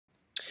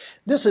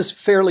This is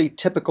fairly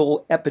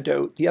typical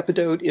epidote. The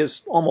epidote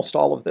is almost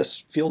all of this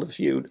field of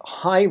view.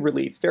 High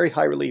relief, very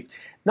high relief.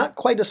 Not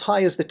quite as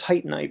high as the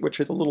titanite, which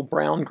are the little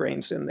brown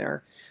grains in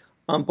there.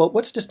 But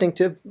what's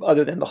distinctive,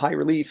 other than the high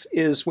relief,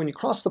 is when you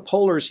cross the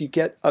polars, you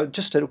get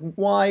just a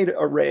wide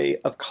array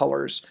of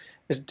colors.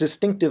 This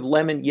distinctive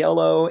lemon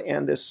yellow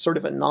and this sort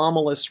of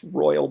anomalous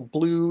royal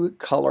blue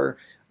color,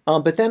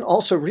 but then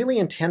also really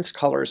intense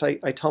colors. I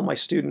tell my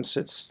students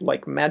it's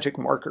like magic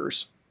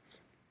markers.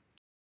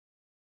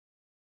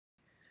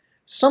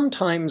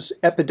 Sometimes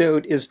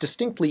epidote is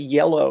distinctly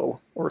yellow,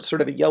 or sort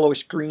of a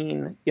yellowish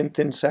green in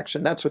thin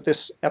section. That's what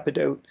this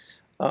epidote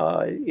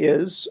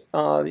is.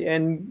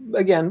 And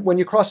again, when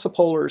you cross the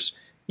polars,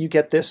 you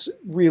get this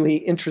really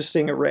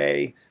interesting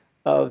array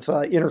of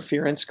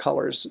interference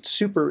colors. It's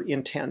super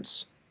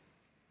intense.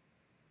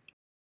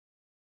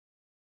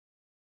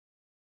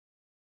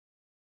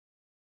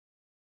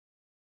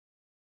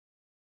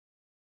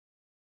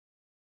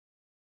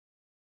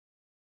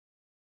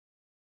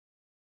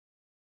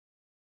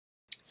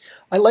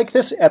 I like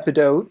this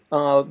epidote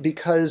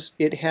because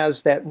it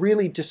has that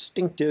really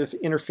distinctive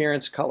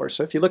interference color.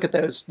 So if you look at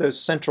those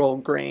central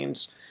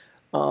grains,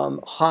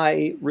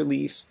 high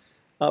relief,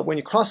 when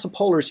you cross the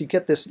polars, you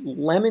get this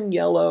lemon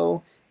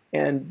yellow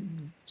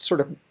and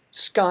sort of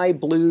sky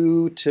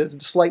blue to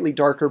slightly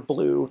darker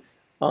blue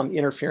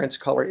interference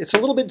color. It's a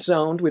little bit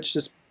zoned, which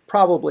just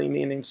probably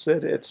means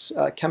that it's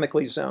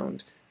chemically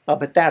zoned,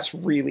 but that's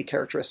really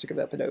characteristic of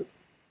epidote.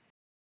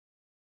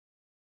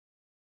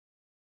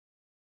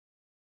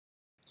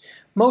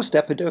 Most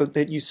epidote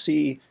that you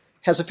see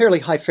has a fairly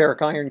high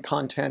ferric iron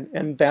content,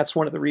 and that's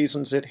one of the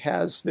reasons it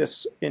has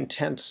this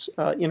intense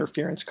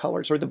interference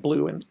colors, or the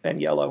blue and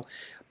yellow.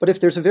 But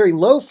if there's a very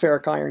low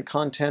ferric iron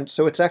content,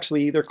 so it's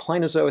actually either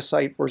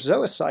Clinozoisite or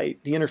Zoisite,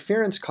 the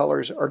interference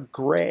colors are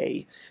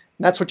gray.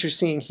 And that's what you're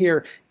seeing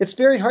here. It's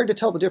very hard to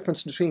tell the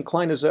difference between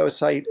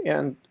Clinozoisite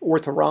and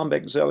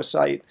orthorhombic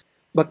zoisite,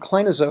 but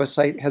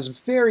Clinozoisite has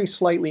very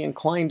slightly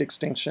inclined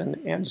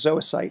extinction, and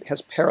Zoisite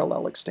has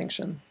parallel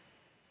extinction.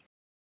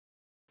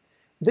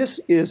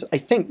 This is, I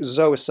think,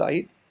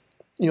 Zoisite.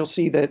 You'll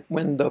see that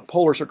when the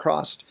polars are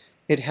crossed,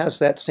 it has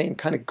that same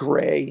kind of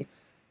gray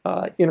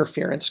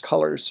interference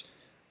colors.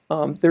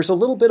 There's a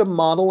little bit of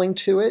modeling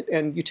to it,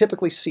 and you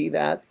typically see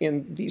that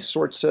in these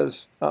sorts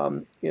of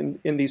in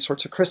these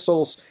sorts of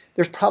crystals.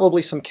 There's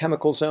probably some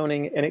chemical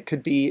zoning, and it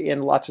could be in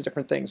lots of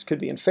different things. It could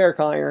be in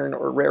ferric iron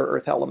or rare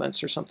earth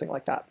elements or something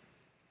like that.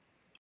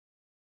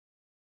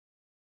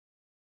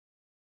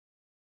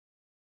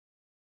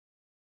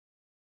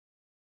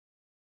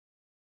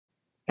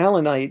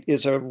 Allanite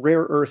is a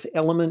rare earth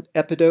element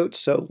epidote,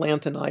 so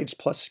lanthanides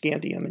plus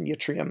scandium and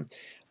yttrium.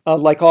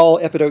 Like all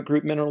epidote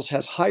group minerals,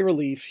 has high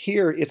relief.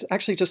 Here, it's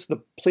actually just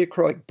the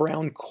pleochroic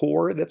brown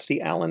core that's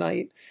the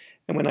allanite.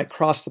 And when I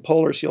cross the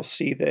polars, you'll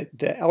see that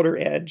the outer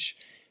edge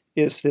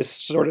is this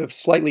sort of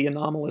slightly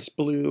anomalous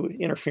blue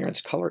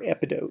interference color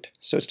epidote.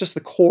 So it's just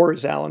the core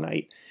is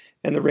allanite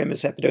and the rim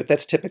is epidote.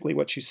 That's typically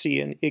what you see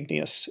in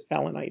igneous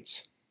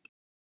allanites.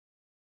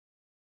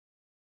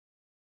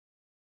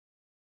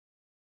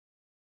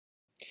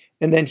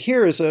 And then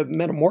here is a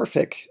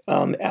metamorphic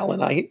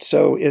allanite,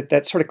 so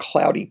that sort of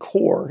cloudy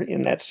core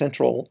in that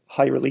central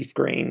high relief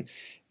grain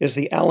is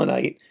the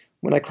allanite.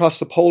 When I cross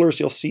the polars,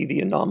 you'll see the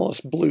anomalous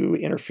blue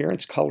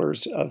interference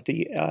colors of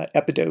the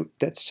epidote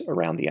that's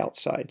around the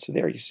outside. So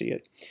there you see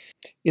it.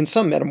 In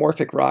some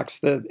metamorphic rocks,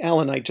 the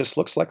allanite just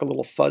looks like a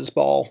little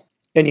fuzzball,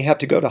 and you have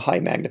to go to high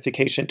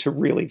magnification to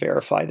really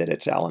verify that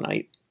it's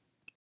allanite.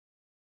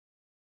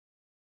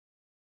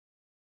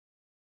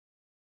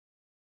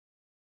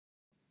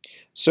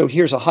 So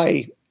here's a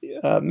high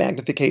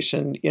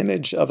magnification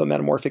image of a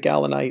metamorphic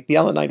allanite. The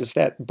allanite is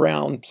that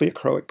brown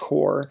pleochroic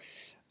core,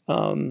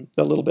 a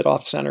little bit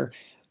off-center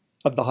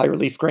of the high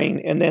relief grain.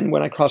 And then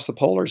when I cross the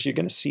polars, you're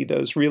going to see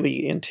those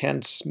really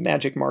intense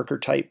magic marker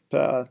type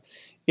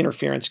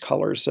interference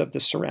colors of the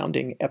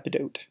surrounding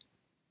epidote.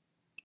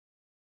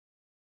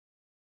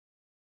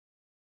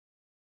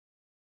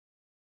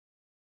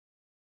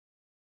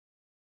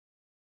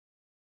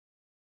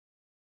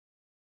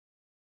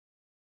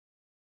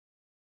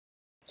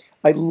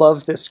 I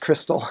love this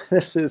crystal.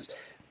 This is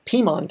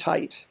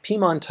Piemontite.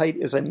 Piemontite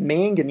is a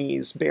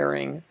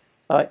manganese-bearing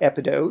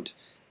epidote.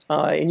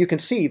 And you can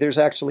see there's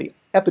actually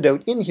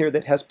epidote in here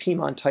that has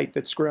Piemontite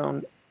that's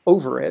grown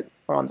over it,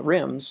 or on the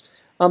rims.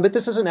 But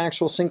this is an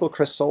actual single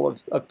crystal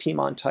of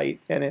Piemontite,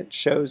 and it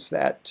shows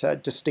that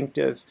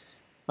distinctive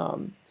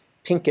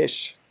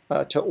pinkish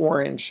to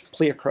orange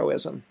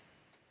pleochroism.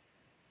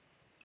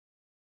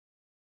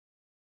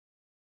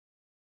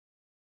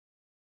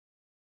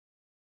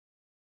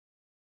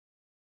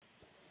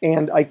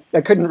 And I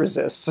couldn't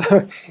resist.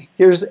 So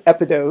here's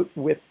epidote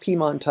with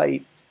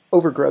Piemontite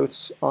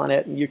overgrowths on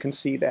it, and you can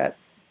see that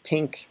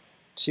pink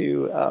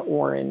to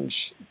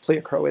orange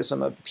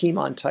pleochroism of the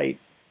Piemontite,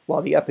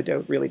 while the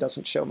epidote really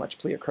doesn't show much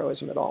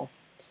pleochroism at all.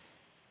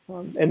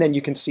 And then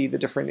you can see the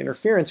different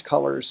interference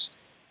colors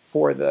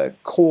for the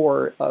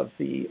core of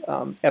the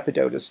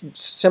epidote is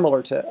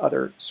similar to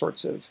other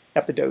sorts of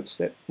epidotes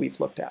that we've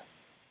looked at.